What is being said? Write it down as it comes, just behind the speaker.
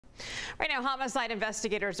Right now, homicide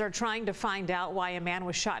investigators are trying to find out why a man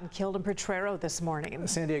was shot and killed in Potrero this morning.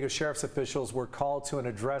 San Diego Sheriff's officials were called to an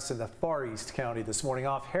address in the Far East County this morning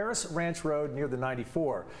off Harris Ranch Road near the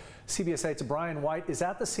 94. CBS 8's Brian White is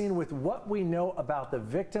at the scene with what we know about the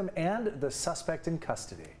victim and the suspect in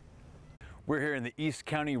custody. We're here in the East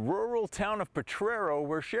County rural town of Potrero,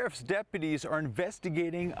 where sheriff's deputies are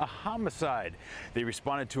investigating a homicide. They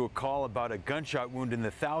responded to a call about a gunshot wound in the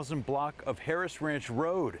 1000 block of Harris Ranch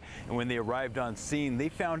Road. And when they arrived on scene, they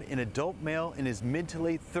found an adult male in his mid to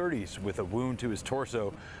late 30s with a wound to his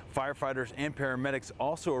torso. Firefighters and paramedics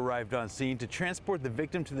also arrived on scene to transport the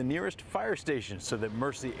victim to the nearest fire station so that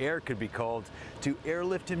Mercy Air could be called to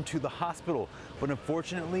airlift him to the hospital. But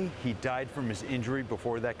unfortunately, he died from his injury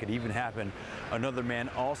before that could even happen. Another man,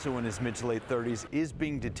 also in his mid to late 30s, is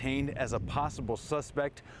being detained as a possible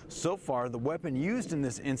suspect. So far, the weapon used in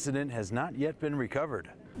this incident has not yet been recovered.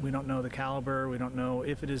 We don't know the caliber, we don't know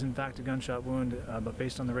if it is in fact a gunshot wound, but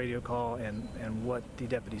based on the radio call and what the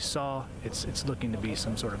deputies saw, it's looking to be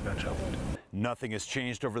some sort of gunshot wound. Nothing has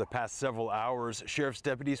changed over the past several hours. Sheriff's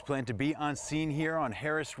deputies plan to be on scene here on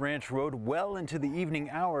Harris Ranch Road well into the evening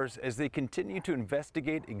hours as they continue to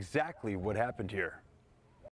investigate exactly what happened here.